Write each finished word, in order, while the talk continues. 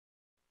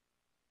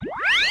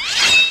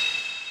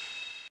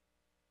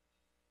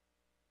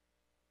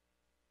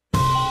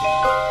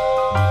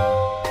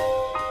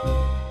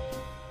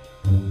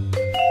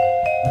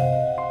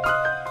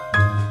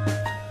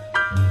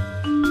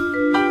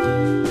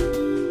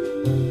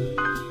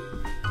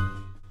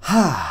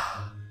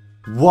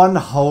1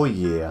 whole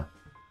year.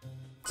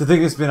 To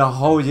think it's been a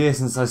whole year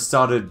since I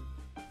started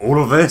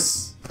all of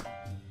this.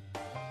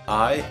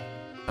 I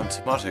am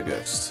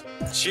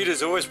TomatoGhost.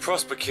 Cheaters always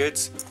prosper,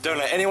 kids. Don't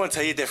let anyone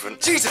tell you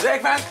different. Jesus,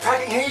 Eggman,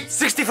 packing heat,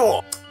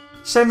 64!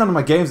 Shame none of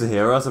my games are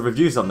here or else I'd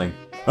review something.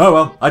 Oh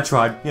well, I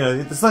tried. You know,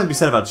 there's something to be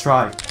said about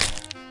try.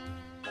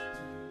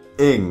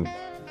 Ing.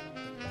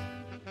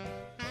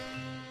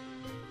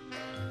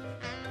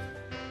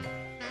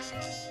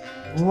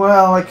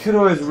 Well, I could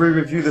always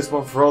re-review this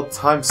one for old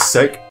time's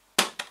sake.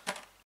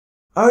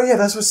 Oh yeah,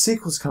 that's where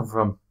sequels come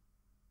from.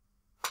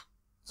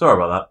 Sorry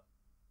about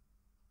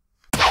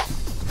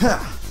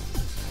that.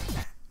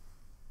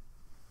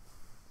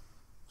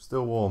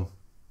 Still warm.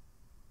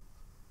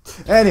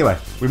 Anyway,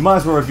 we might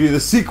as well review the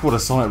sequel to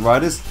Sonic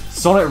Riders,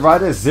 Sonic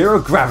Riders Zero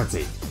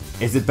Gravity.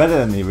 Is it better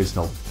than the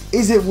original?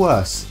 Is it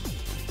worse?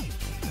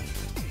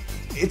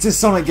 It's a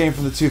Sonic game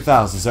from the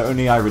 2000s, so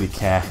only I really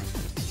care.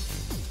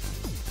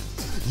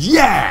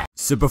 Yeah!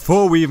 So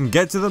before we even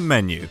get to the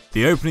menu,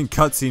 the opening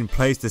cutscene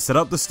plays to set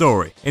up the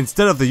story.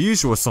 Instead of the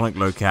usual Sonic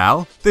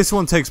locale, this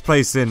one takes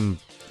place in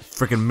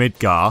frickin'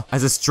 Midgar,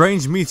 as a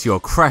strange meteor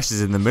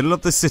crashes in the middle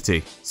of the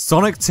city.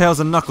 Sonic, Tails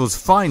and Knuckles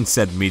find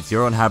said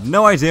meteor and have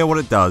no idea what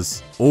it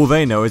does. All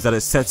they know is that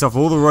it sets off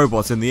all the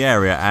robots in the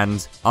area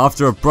and,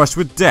 after a brush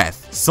with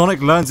death,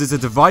 Sonic learns it's a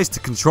device to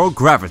control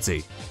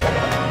gravity.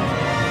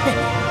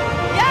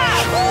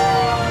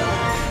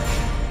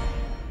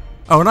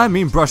 Oh, and I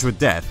mean brush with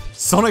death.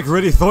 Sonic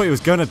really thought he was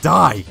gonna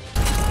die.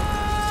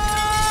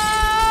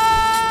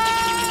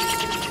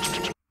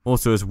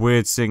 Also, it's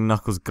weird seeing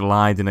Knuckles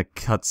glide in a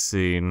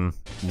cutscene.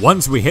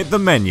 Once we hit the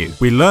menu,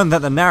 we learn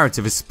that the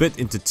narrative is split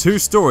into 2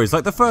 stories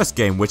like the first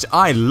game, which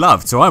I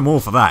loved, so I'm all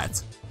for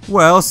that.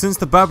 Well, since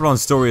the Babylon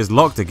story is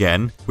locked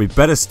again, we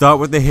better start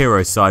with the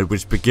hero side,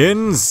 which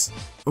begins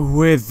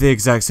with the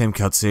exact same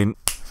cutscene.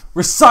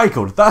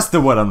 Recycled, that's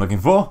the word I'm looking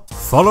for.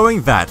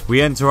 Following that,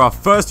 we enter our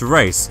first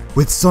race,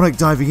 with Sonic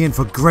diving in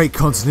for great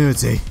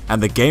continuity,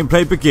 and the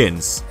gameplay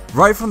begins.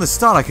 Right from the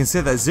start, I can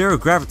say that Zero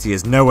Gravity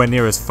is nowhere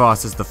near as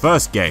fast as the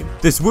first game.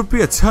 This would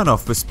be a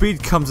turn-off, but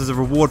speed comes as a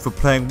reward for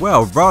playing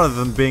well rather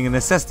than being a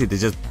necessity to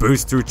just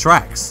boost through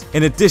tracks.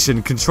 In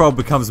addition, control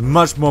becomes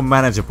much more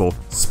manageable.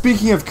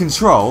 Speaking of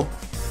control,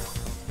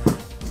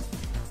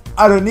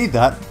 I don't need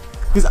that,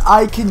 because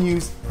I can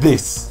use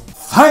this.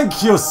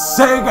 Thank you,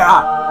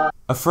 Sega!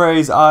 A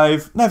phrase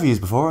I've never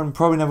used before and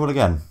probably never will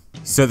again.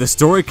 So the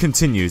story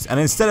continues, and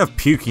instead of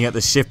puking at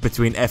the shift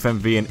between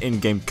FMV and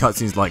in-game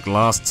cutscenes like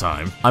last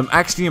time, I'm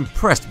actually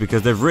impressed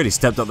because they've really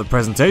stepped up the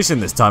presentation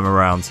this time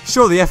around.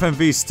 Sure, the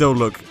FMVs still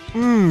look,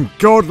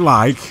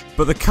 godlike,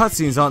 but the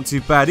cutscenes aren't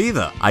too bad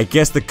either. I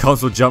guess the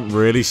console jump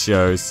really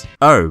shows.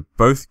 Oh,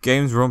 both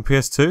games were on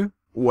PS2?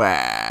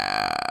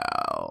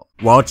 Well...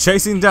 While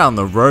chasing down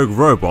the rogue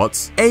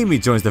robots, Amy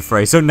joins the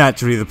fray, so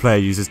naturally the player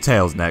uses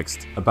Tails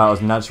next. About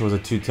as natural as a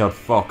two-tailed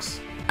fox.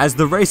 As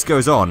the race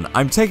goes on,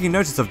 I'm taking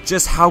notice of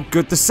just how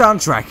good the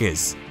soundtrack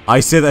is.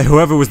 I say that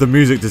whoever was the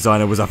music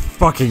designer was a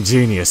fucking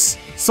genius.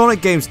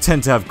 Sonic games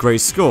tend to have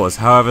great scores,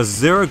 however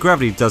Zero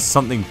Gravity does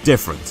something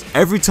different.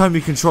 Every time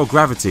you control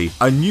gravity,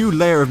 a new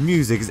layer of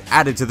music is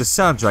added to the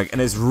soundtrack and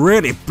it's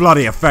really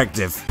bloody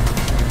effective.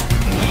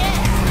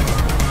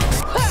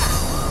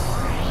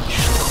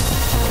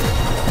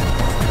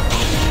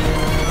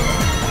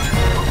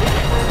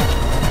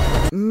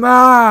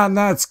 Man,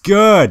 that's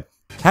good!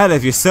 Hell,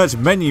 if you search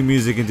menu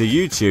music into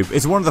YouTube,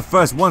 it's one of the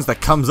first ones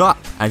that comes up.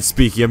 And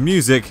speaking of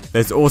music,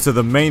 there's also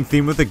the main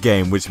theme of the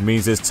game, which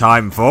means it's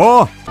time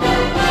for...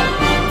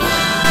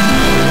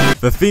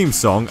 The theme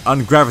song,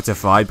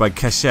 Ungravitified by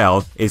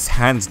Cashel, is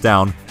hands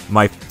down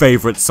my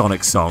favourite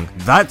Sonic song.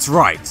 That's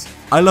right!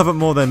 I love it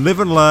more than Live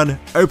and Learn,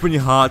 Open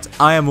Your Heart,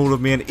 I Am All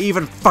of Me, and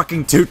even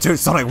fucking Toot Toot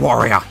Sonic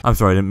Warrior! I'm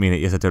sorry, I didn't mean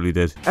it. Yes, I totally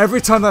did.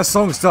 Every time that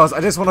song starts, I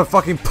just want to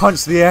fucking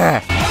punch the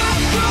air!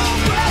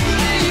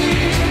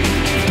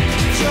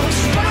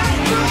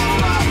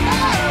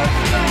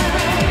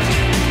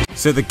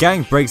 So the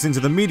gang breaks into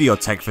the Meteor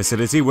Tech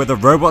facility where the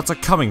robots are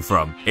coming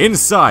from.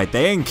 Inside,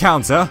 they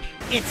encounter...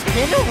 It's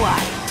been a while,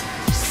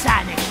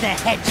 Sonic the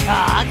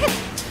Hedgehog.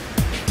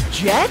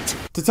 Jet?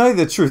 To tell you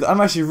the truth,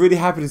 I'm actually really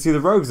happy to see the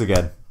rogues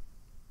again.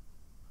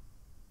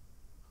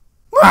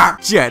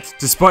 Jet,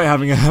 despite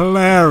having a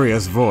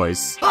hilarious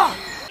voice,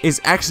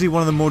 is actually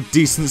one of the more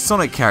decent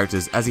Sonic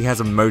characters as he has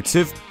a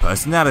motive,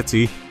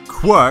 personality,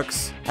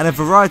 quirks, and a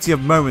variety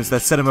of moments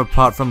that set him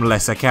apart from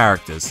lesser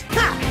characters.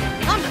 Ha!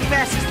 I'm the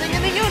fastest thing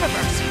in the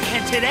universe,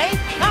 and today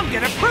I'm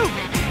gonna prove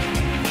it.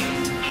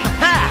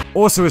 Ha!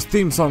 Also, his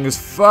theme song is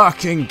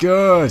fucking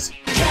good.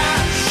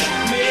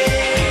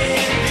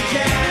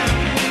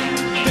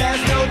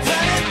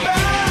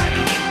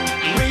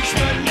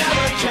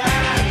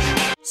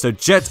 So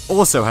Jet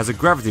also has a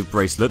gravity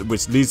bracelet,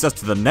 which leads us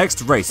to the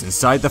next race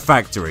inside the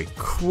factory.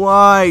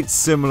 Quite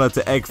similar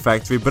to Egg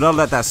Factory, but I'll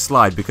let that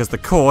slide because the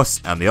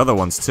course, and the other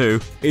ones too,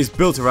 is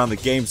built around the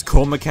game's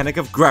core mechanic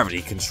of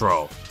gravity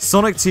control.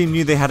 Sonic Team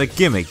knew they had a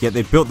gimmick, yet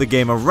they built the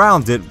game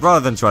around it rather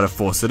than try to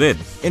force it in.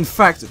 In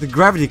fact, the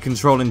gravity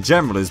control in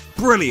general is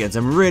brilliant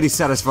and really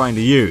satisfying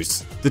to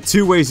use. The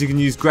two ways you can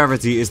use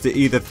gravity is to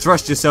either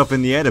thrust yourself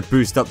in the air to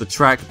boost up the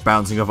track,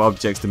 bouncing off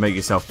objects to make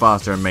yourself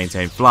faster and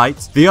maintain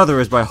flight. The other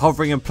is by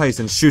hovering in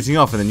place and shooting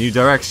off in a new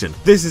direction.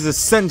 This is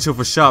essential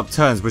for sharp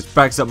turns, which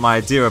backs up my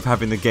idea of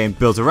having the game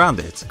built around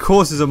it.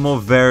 Courses are more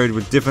varied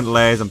with different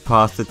layers and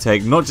paths to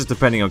take, not just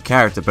depending on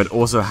character, but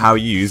also how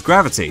you use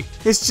gravity.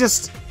 It's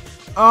just...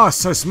 oh,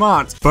 so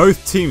smart.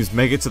 Both teams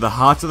make it to the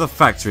heart of the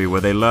factory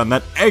where they learn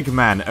that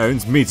Eggman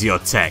owns Meteor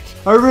Tech.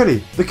 Oh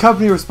really? The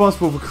company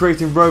responsible for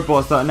creating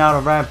robots that are now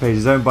on a rampage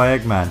is owned by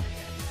Eggman.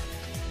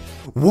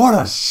 What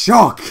a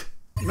shock!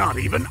 Not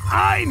even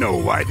I know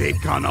why they've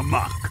gone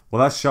amok.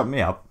 Well, that shut me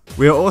up.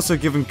 We are also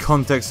given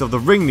context of the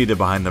ringleader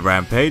behind the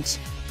rampage,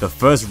 the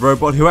first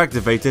robot who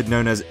activated,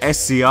 known as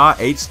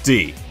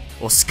SCR-HD,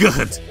 or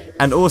SCUD.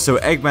 And also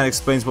Eggman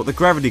explains what the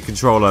gravity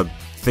controller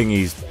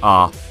thingies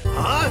are.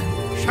 Huh?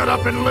 Shut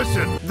up and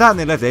listen. That and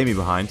they left Amy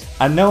behind.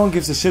 And no one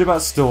gives a shit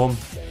about Storm.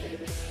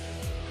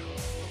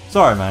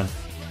 Sorry, man.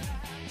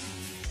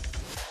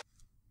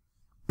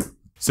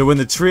 So when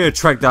the trio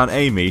track down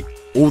Amy,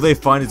 all they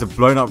find is a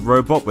blown up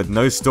robot with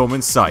no Storm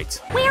in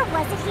sight. Where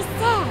was it he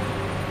said?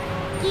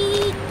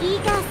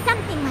 Giga,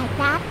 something like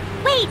that.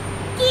 Wait,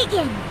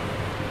 Gigan!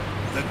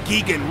 The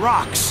Gigan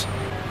rocks.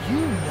 You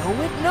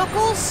know it,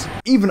 Knuckles?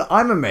 Even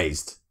I'm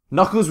amazed.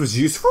 Knuckles was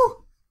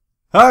useful?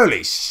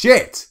 Holy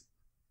shit!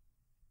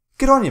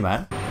 Good on you,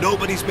 man.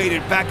 Nobody's made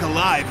it back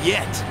alive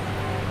yet.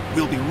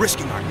 We'll be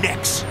risking our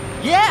necks.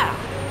 Yeah!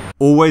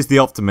 Always the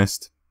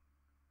optimist.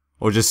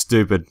 Or just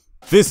stupid.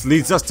 This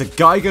leads us to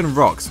Gigan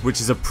Rocks,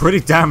 which is a pretty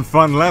damn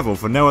fun level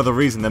for no other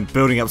reason than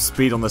building up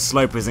speed on the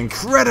slope is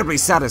incredibly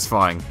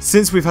satisfying.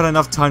 Since we've had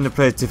enough time to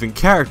play as different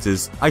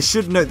characters, I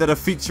should note that a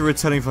feature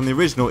returning from the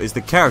original is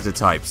the character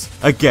types.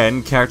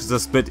 Again, characters are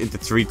split into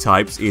 3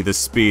 types, either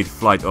speed,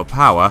 flight or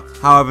power.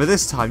 However,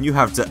 this time you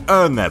have to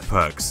earn their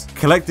perks.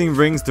 Collecting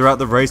rings throughout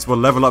the race will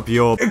level up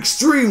your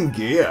Extreme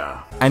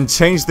gear! and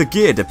change the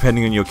gear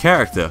depending on your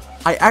character.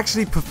 I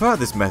actually prefer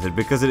this method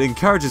because it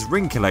encourages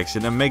ring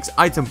collection and makes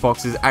item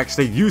boxes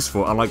actually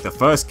useful, unlike the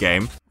first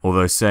game,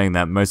 although saying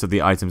that, most of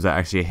the items are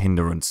actually a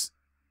hindrance.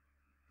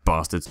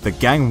 Bastards. The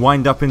gang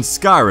wind up in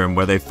Skyrim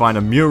where they find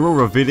a mural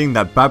revealing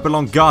that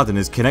Babylon Garden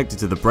is connected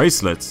to the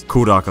bracelets,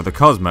 called Ark of the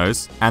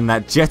Cosmos, and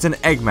that Jet and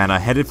Eggman are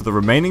headed for the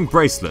remaining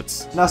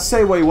bracelets. Now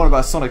say what you want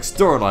about Sonic's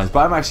storylines,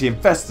 but I'm actually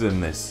invested in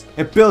this.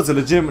 It builds a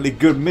legitimately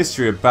good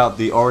mystery about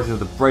the origin of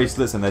the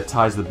bracelets and their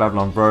ties to the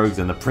Babylon Rogues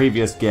and the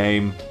previous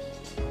game.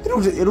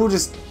 It all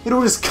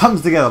just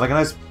comes together like a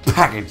nice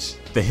package.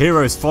 The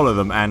heroes follow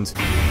them and...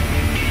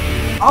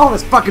 oh,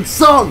 this fucking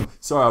song!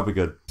 Sorry, I'll be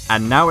good.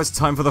 And now it's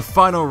time for the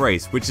final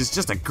race, which is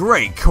just a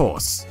great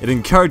course. It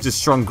encourages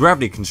strong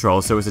gravity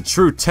control, so it's a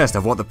true test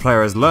of what the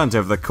player has learned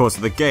over the course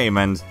of the game,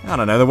 and I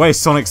don't know, the way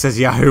Sonic says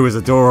Yahoo is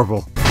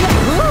adorable.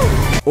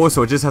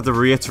 Also, I just have to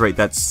reiterate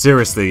that,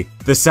 seriously,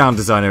 the sound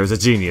designer is a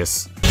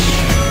genius.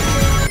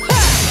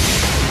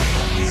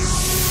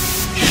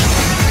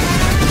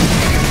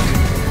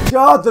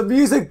 God, the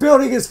music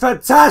building is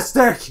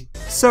fantastic!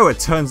 So it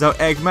turns out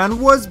Eggman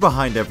was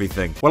behind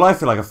everything, Well, I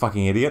feel like a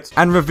fucking idiot.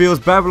 and reveals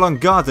Babylon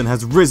Garden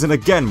has risen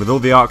again with all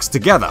the arcs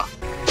together.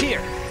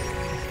 Here.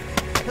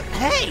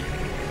 Hey!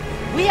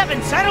 We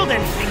haven't settled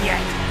anything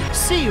yet.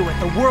 See you at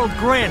the World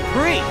Grand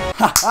Prix.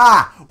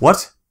 Ah!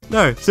 What?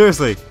 No,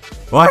 seriously.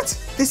 What?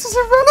 This is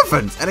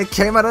irrelevant, and it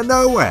came out of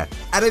nowhere,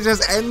 and it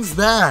just ends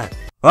there.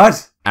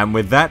 What? And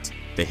with that,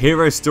 the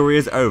hero's story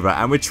is over,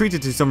 and we're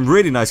treated to some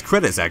really nice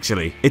credits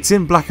actually. It's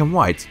in black and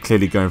white,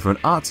 clearly going for an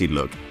artsy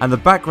look, and the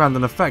background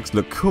and effects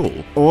look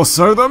cool.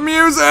 Also the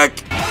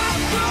music!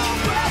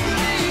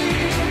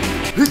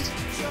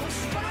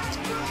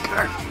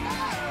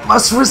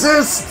 Must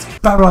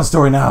resist! Babylon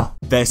story now.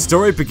 Their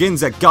story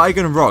begins at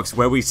Gigan Rocks,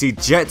 where we see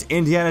Jet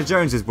Indiana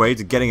Jones' way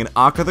to getting an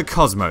Ark of the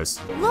Cosmos.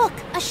 Look,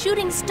 a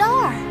shooting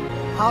star.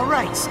 All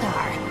right,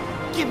 Star.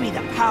 Give me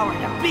the power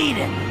to beat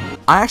it.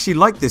 I actually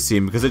like this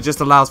scene because it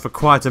just allows for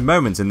quieter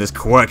moments in this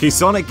quirky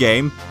Sonic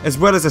game, as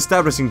well as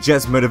establishing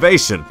Jet's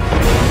motivation.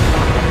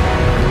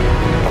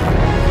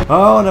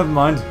 Oh, never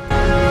mind.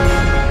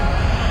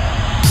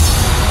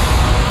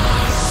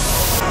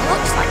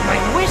 Looks like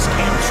my wish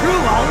came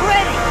true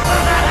already.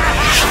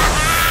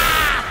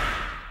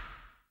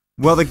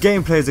 Well, the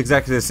gameplay is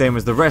exactly the same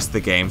as the rest of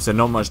the game, so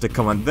not much to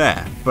comment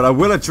there, but I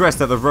will address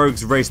that the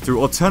rogues race through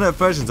alternate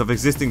versions of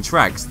existing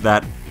tracks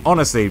that,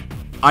 honestly,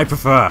 I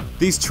prefer.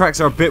 These tracks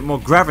are a bit more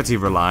gravity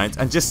reliant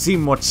and just seem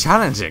more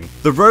challenging.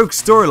 The rogue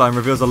storyline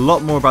reveals a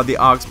lot more about the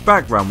Ark's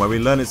background, where we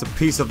learn it's a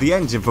piece of the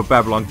engine for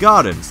Babylon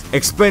Gardens,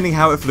 explaining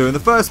how it flew in the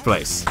first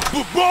place.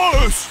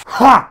 Boss!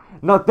 Ha!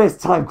 Not this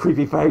time,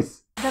 creepy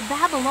face. The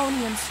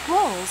Babylonian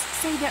scrolls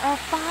say there are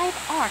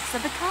 5 arcs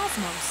of the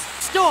cosmos.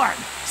 Storm,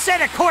 Set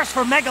a course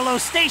for Megalo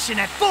Station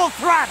at full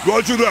throttle.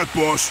 Roger that,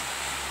 boss.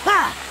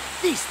 Ha!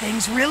 These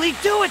things really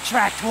do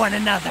attract one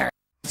another.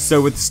 So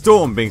with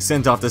Storm being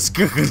sent after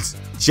Skuggs,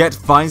 Jet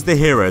finds the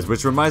heroes,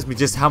 which reminds me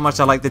just how much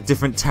I like the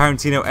different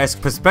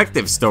Tarantino-esque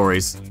perspective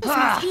stories. Be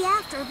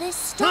after this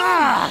storm.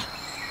 I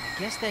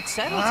guess that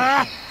settles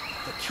it.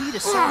 The key to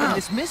solving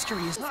this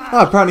mystery is...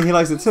 Oh, apparently he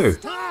likes it too.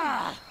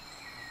 I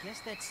guess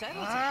that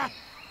settles it.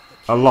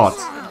 A lot.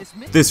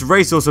 This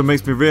race also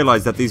makes me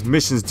realize that these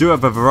missions do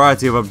have a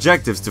variety of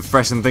objectives to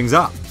freshen things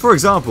up. For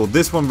example,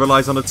 this one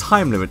relies on a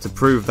time limit to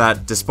prove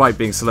that, despite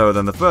being slower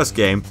than the first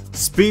game,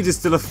 speed is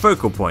still a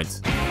focal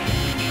point.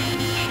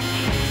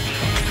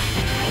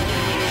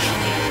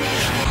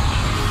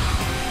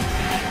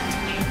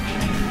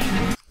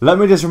 Let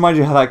me just remind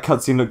you how that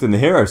cutscene looked in the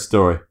hero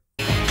story.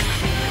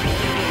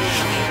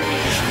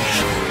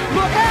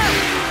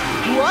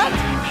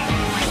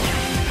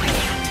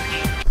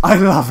 I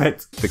love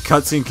it! The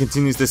cutscene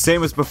continues the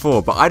same as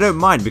before, but I don't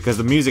mind because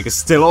the music is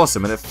still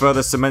awesome and it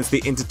further cements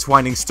the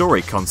intertwining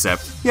story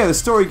concept. Yeah, the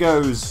story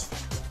goes...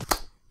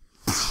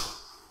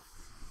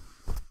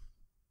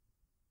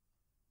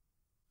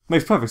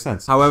 Makes perfect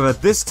sense. However,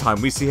 this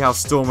time we see how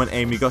Storm and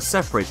Amy got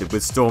separated,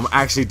 with Storm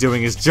actually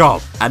doing his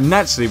job. And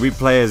naturally we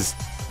play as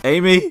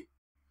Amy?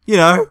 You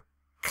know,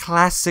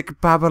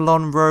 classic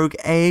Babylon rogue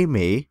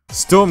Amy.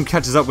 Storm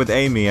catches up with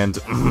Amy and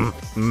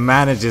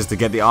manages to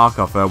get the Ark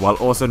off her while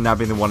also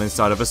nabbing the one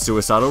inside of a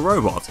suicidal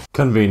robot.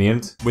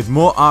 Convenient. With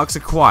more Arks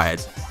acquired,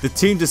 the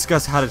team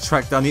discuss how to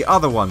track down the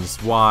other ones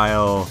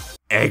while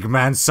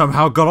Eggman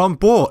somehow got on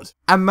board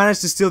and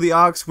managed to steal the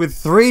Arks with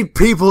 3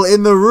 people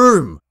in the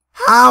room.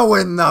 How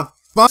in the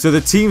fuck? So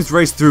the teams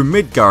race through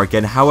Midgar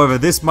again, however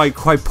this might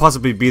quite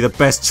possibly be the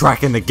best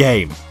track in the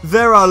game.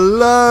 There are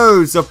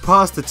loads of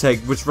paths to take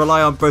which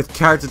rely on both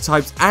character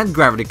types and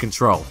gravity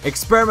control.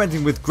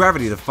 Experimenting with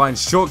gravity to find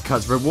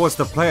shortcuts rewards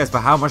the players for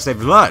how much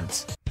they've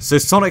learned. So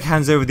Sonic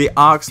hands over the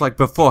Arks like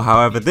before,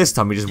 however this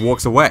time he just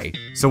walks away.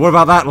 So what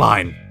about that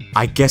line?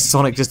 I guess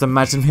Sonic just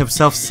imagined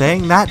himself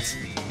saying that?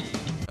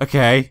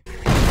 Okay.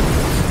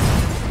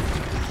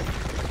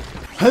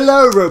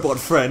 Hello, robot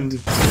friend!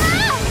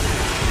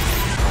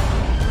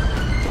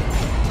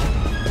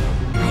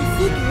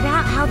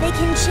 How they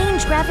can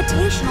change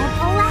gravitational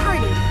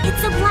polarity.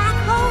 It's a black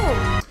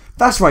hole.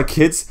 That's right,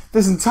 kids.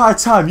 This entire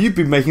time you've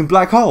been making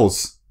black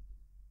holes.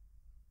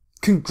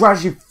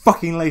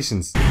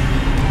 Congratulations. The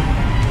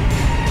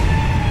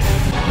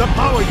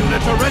power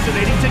units are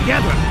resonating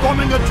together,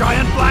 forming a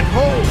giant black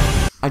hole.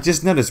 I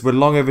just noticed we're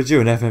long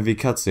overdue an FMV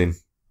cutscene.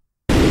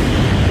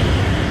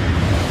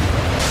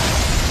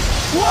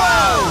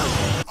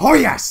 Whoa! Oh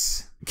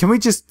yes! Can we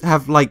just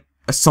have, like,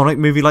 a Sonic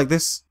movie like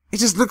this? It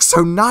just looks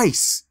so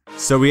nice!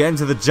 So we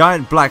enter the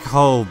giant black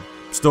hole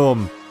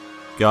storm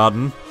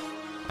garden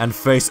and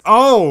face—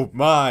 oh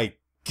my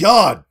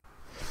god!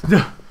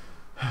 You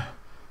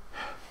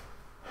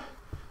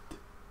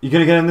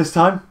gonna get in this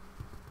time?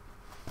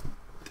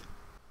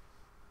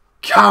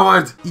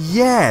 Coward!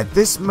 Yeah,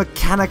 this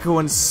mechanical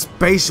and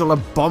spatial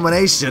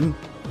abomination,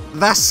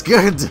 that's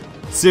good!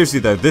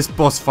 Seriously though, this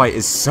boss fight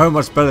is so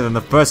much better than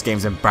the first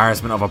game's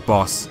embarrassment of a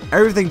boss.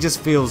 Everything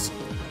just feels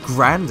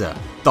grander.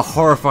 The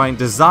horrifying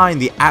design,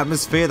 the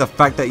atmosphere, the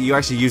fact that you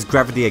actually use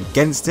gravity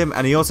against him,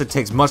 and he also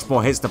takes much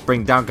more hits to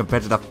bring down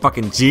compared to the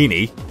fucking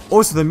genie.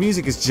 Also, the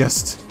music is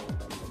just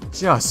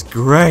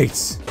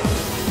great.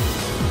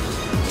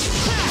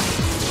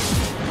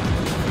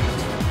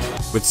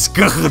 With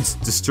Skuggs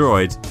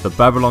destroyed, the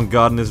Babylon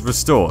Garden is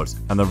restored,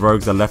 and the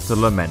rogues are left to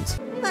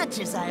lament. Much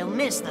as I'll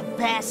miss the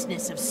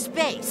vastness of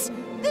space,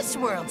 this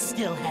world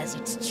still has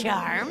its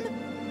charm.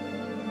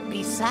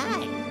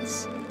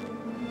 Besides...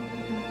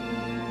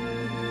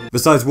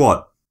 Besides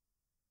what?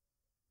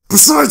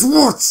 Besides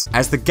what?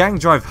 As the gang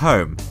drive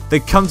home, they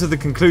come to the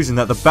conclusion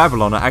that the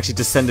Babylon are actually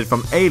descended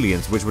from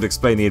aliens, which would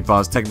explain the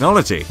advanced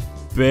technology.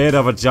 Bit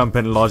of a jump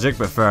in logic,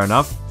 but fair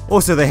enough.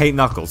 Also, they hate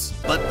Knuckles.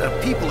 But the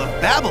people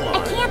of Babylon...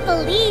 I can't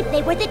believe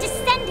they were the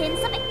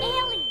descendants of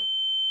aliens.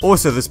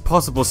 Also, this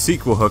possible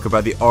sequel hook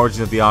about the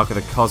origin of the Ark of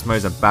the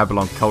Cosmos and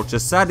Babylon culture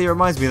sadly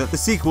reminds me that the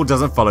sequel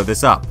doesn't follow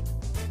this up.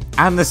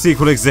 And the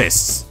sequel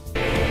exists.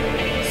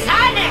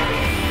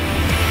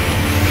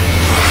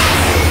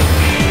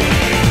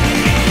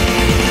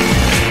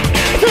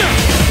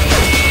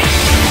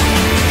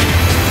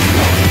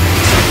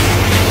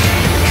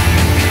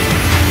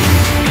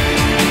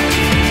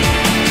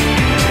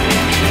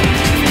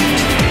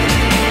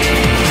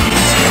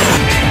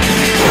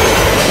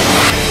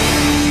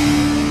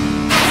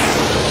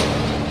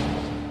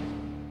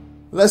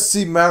 Let's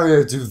see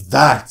Mario do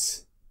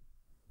that!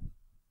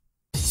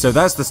 So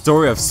that's the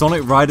story of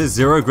Sonic Riders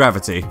Zero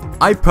Gravity.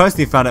 I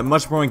personally found it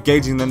much more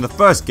engaging than the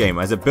first game,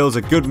 as it builds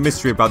a good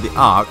mystery about the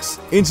arcs,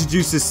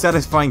 introduces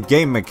satisfying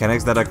game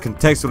mechanics that are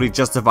contextually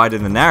justified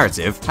in the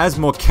narrative, has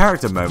more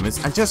character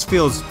moments, and just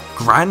feels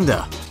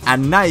grander.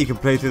 And now you can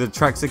play through the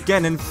tracks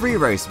again in free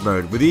race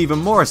mode, with even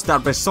more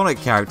established Sonic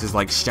characters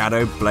like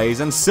Shadow,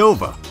 Blaze, and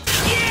Silver.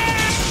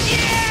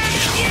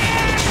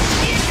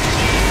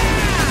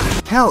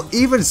 Hell,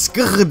 even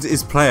Skrd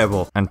is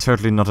playable, and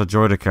totally not a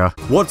droidica.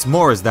 What's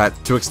more is that,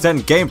 to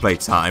extend gameplay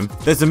time,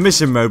 there's a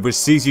mission mode which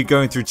sees you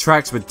going through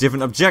tracks with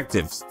different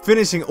objectives.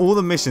 Finishing all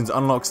the missions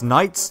unlocks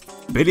Knights,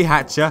 Billy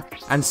Hatcher,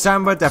 and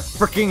Samba de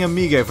fricking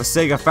Amigo for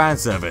Sega fan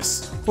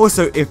service.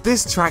 Also, if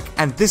this track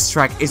and this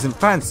track isn't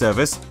fan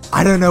service,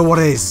 I don't know what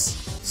is.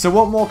 So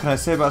what more can I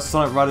say about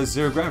Sonic Riders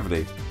Zero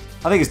Gravity?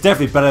 I think it's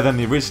definitely better than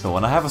the original,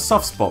 and I have a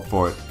soft spot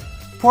for it.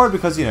 Probably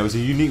because, you know, it's a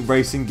unique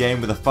racing game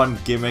with a fun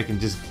gimmick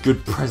and just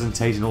good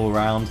presentation all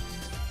around.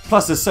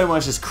 Plus, there's so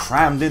much just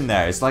crammed in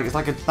there. It's like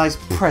a nice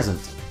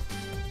present.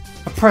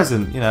 A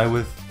present, you know,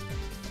 with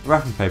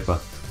wrapping paper.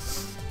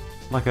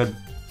 Like a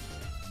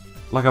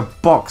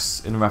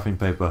box in wrapping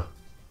paper.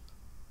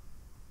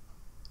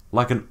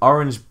 Like an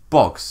orange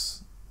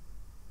box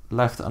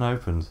left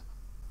unopened.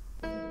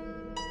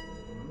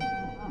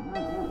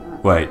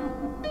 Wait.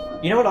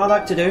 You know what I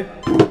like to do?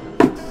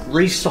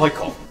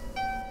 Recycle.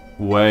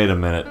 Wait a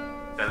minute.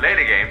 The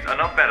later games are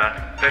not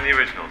better than the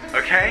originals,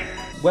 okay?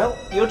 Well,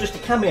 you're just a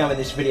cameo in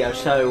this video,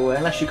 so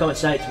unless you come and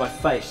say it to my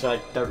face, I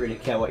don't really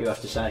care what you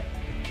have to say.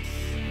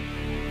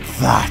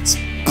 That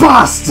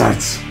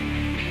bastard!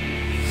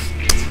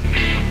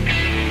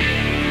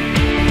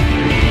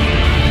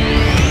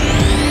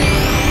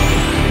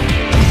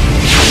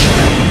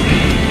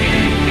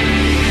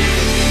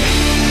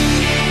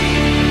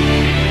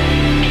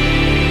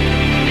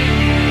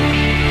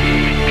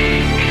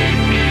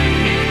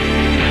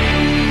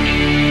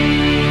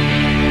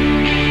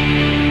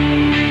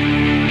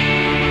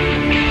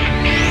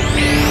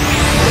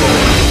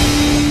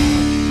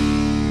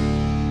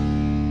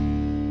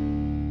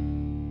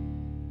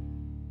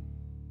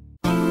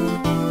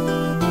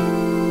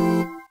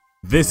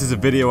 This is a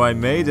video I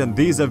made, and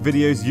these are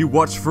videos you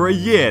watch for a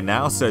year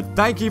now, so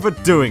thank you for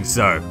doing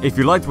so. If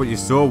you liked what you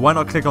saw, why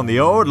not click on the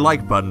old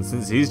like button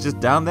since he's just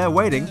down there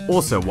waiting.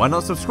 Also, why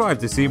not subscribe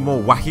to see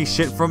more wacky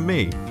shit from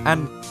me?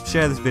 And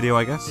share this video,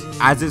 I guess.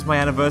 As it's my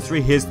anniversary,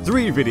 here's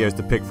 3 videos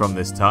to pick from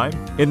this time.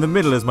 In the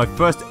middle is my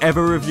first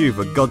ever review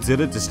for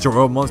Godzilla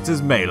Destroy All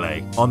Monsters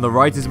Melee. On the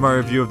right is my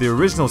review of the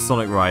original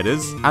Sonic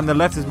Riders, and the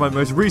left is my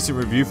most recent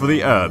review for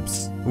the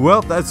Herbs.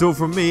 Well, that's all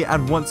from me,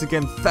 and once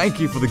again, thank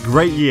you for the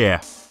great year.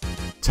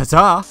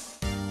 Ta-ta!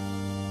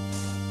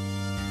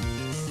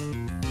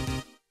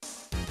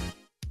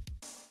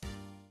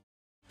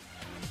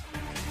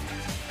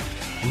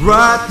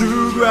 Right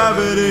through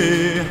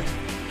gravity,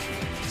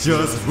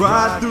 just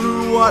right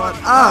through what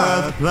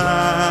I've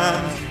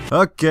planned.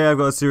 Okay, I've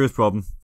got a serious problem.